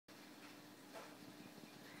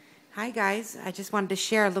Hi guys, I just wanted to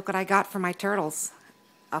share, look what I got for my turtles.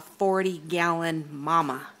 A 40-gallon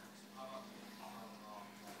mama.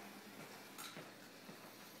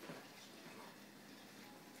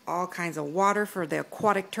 All kinds of water for the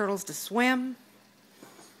aquatic turtles to swim.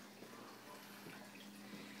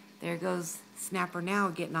 There goes Snapper now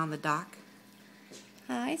getting on the dock.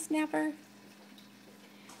 Hi Snapper.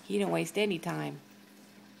 He didn't waste any time.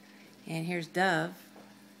 And here's Dove.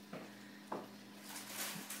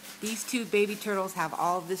 These two baby turtles have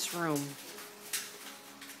all of this room.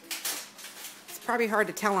 It's probably hard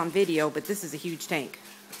to tell on video, but this is a huge tank.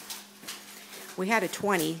 We had a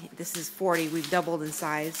 20, this is 40, we've doubled in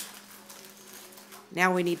size.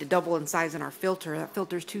 Now we need to double in size in our filter. That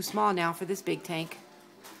filter's too small now for this big tank.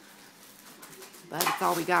 But it's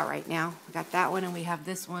all we got right now. We got that one and we have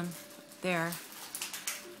this one there.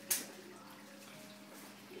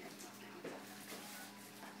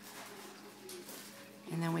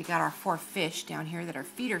 And then we got our 4 fish down here that are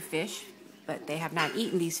feeder fish, but they have not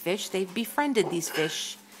eaten these fish. They've befriended these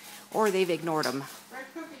fish, or they've ignored them.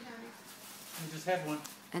 I just had one.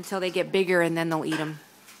 Until they get bigger, and then they'll eat them.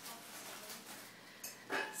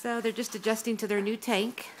 So they're just adjusting to their new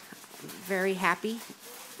tank. Very happy.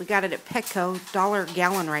 We got it at Petco, $1 a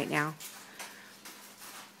gallon right now.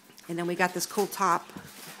 And then we got this cool top.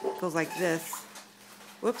 It goes like this.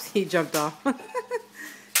 Whoops, he jumped off.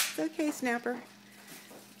 It's okay, Snapper.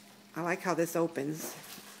 I like how this opens.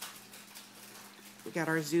 We got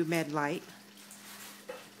our Zoo Med light.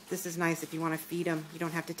 This is nice if you want to feed them. You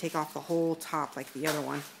don't have to take off the whole top like the other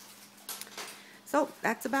one. So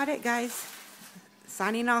that's about it, guys.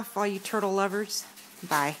 Signing off, all you turtle lovers.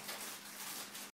 Bye.